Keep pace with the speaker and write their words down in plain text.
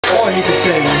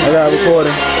say, man? I got a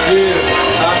recording. Yeah.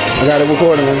 I got a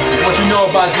recording, man. What you know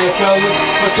about that, fellas?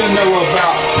 What you know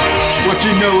about? What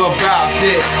you know about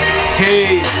that?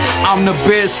 Hey, I'm the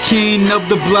best king of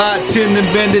the block, 10 and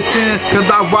bend it 10, cause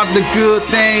I rock the good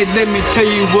thing. Let me tell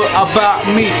you what about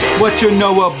me. What you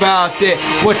know about that?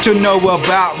 What you know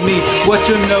about me? What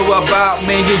you know about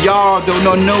me? Y'all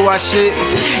don't know our shit.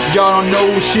 Y'all don't know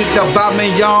shit about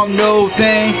me. Y'all know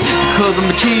things. Cause I'm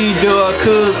the king, dog,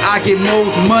 cause I get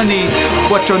most money.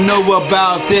 What you know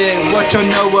about that? What you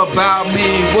know about me?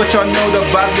 What you know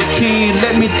about the king?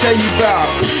 Let me tell you about.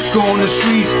 Going the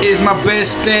streets is my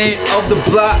best thing of the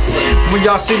block. When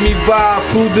y'all see me ride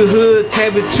through the hood,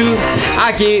 tab it too.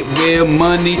 I get real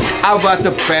money. I rock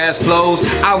the fast clothes.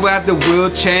 I rock the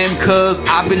real chain, cause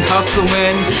I've been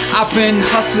hustling. I've been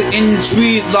hustling in the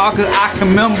street longer I can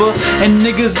remember. And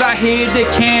niggas out here, they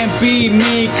can't be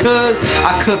me, cause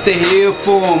I cut the hair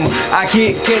for them. I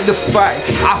can't get the fight.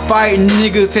 I fight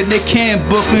niggas and they can't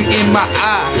book me in my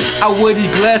eye. I wear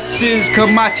these glasses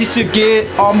cause my teacher get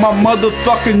all my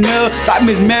motherfucking nerves like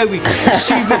Miss Mary.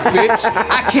 She's a bitch.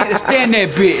 I can't stand that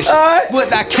bitch.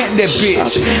 But I can't that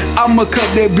bitch. I'ma cut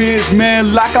that bitch,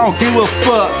 man, like I don't give a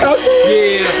fuck.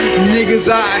 Yeah, niggas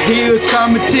out here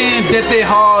trying to pretend that they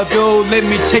hard though. Let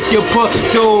me take your puff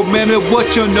though, man.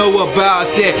 What you know about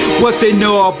that? What they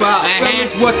know about that?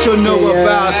 What you know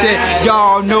about that?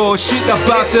 Y'all know shit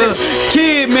about the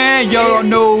kid, man. Y'all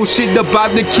know shit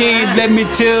about the kid. Let me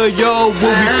tell y'all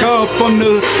where we come from.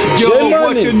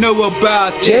 What you know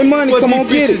about that? J-Money, come on,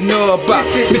 get it. Know about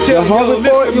it. You're hungry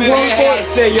for it? You hungry for it?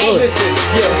 Say, yo, listen.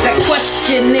 The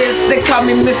question is, they call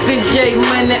me Mr. J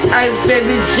Money, Ice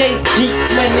Baby J G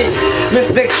Money,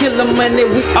 Mr. Killer Money.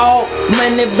 We all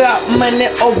money about money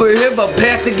over here, but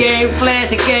pass the game,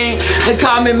 flash the game. They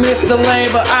call me Mr. Lane,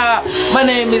 but my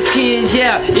name is Kid,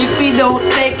 yeah. If you don't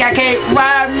think I can't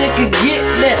rhyme, nigga, get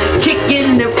that. Kick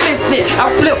in the flip it.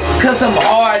 I flip cause I'm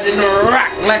hard and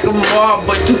rock like I'm hard,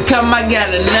 but you come, I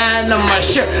got a 9 on my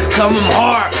shirt. Come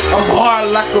I'm hard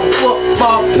like a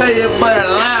football player, but a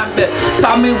linebacker.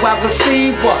 Call me wide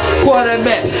receiver,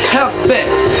 quarterback, halfback.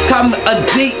 Call me a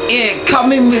DN, call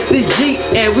me Mr. G,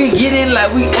 and we get it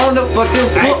like we on the fucking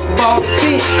football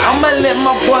team. I'ma let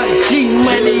my boy G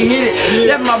Money hit it.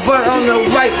 Let my boy on the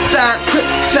right side, quick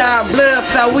side, blood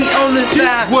side, we on the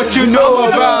side. What you know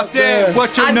about that?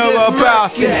 What you know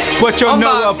about that? What you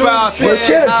know about that? What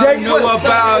you know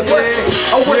about that?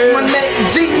 Oh, what's my name?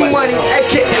 G Money,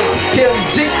 aka Kill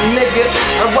G, nigga.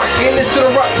 I'm rockin' this to the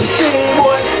rock city,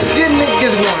 boys. You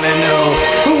niggas wanna know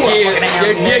who I'm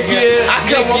I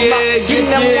come up getting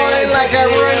them money like I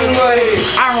run money.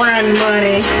 I run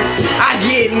money. I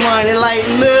get money like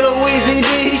Little Weezy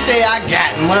D. He say I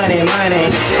got money.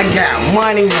 I got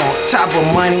money on top of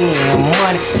money and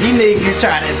money. You niggas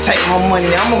try to take my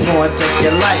money, I'ma go and take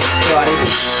your life, shorty.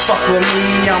 Fuck with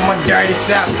me, I'm a dirty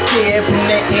South kid from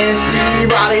the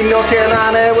NC, Raleigh, North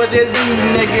Carolina. What's it be,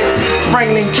 nigga?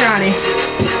 Franklin County,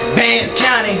 Vance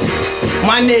County.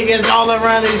 My niggas all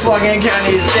around these fucking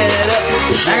counties standing up.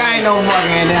 Like I ain't no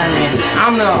fucking down there.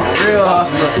 I'm the real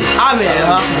hustler. I've been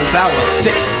hustling since I was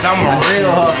 6. I'm a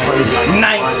real hustler.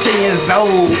 19 years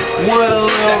old with a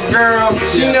little girl.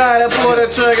 She know how to pull the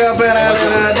trigger better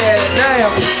than her daddy. Damn.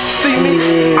 See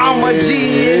me, I'm a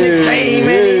G in the game,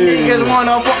 and these niggas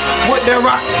wanna fuck with the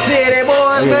Rock City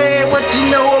boys, man. What you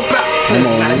know about?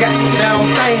 I got the down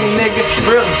thing, nigga.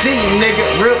 Real G, nigga.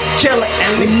 Real killer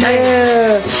in the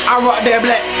game. I rock that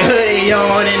black hoodie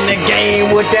on in the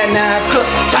game with that 9 cook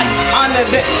tight under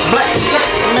that black shirt,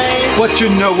 man. What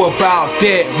you know about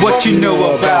that? What you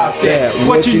know about that?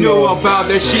 What you know about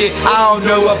that shit? I don't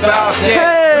know about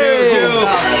that.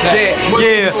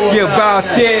 Yeah, about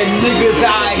that. Niggas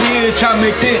out here trying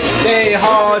to make this they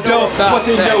hard though. What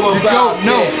they know about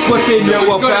that? What they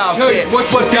know about that?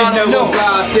 What they know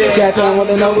about that? What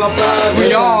they know about that?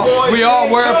 We all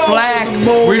wear black.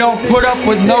 We don't put up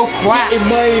with no crap.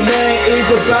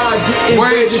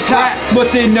 Where's the top?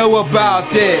 What they know about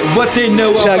that? What they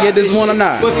know about that? Should I get this one or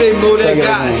not? What they know they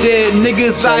got dead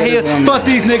niggas out here. Fuck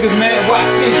these niggas, man. Rock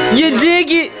City. You dig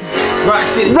it? Rock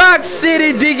City. Rock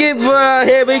City, dig it, bro.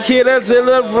 Heavy killer to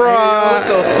the bro. What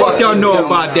the fuck y'all know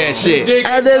about that shit?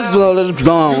 And this blow is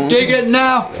gone. Dig it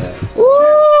now? Woo!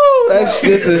 This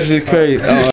is shit crazy.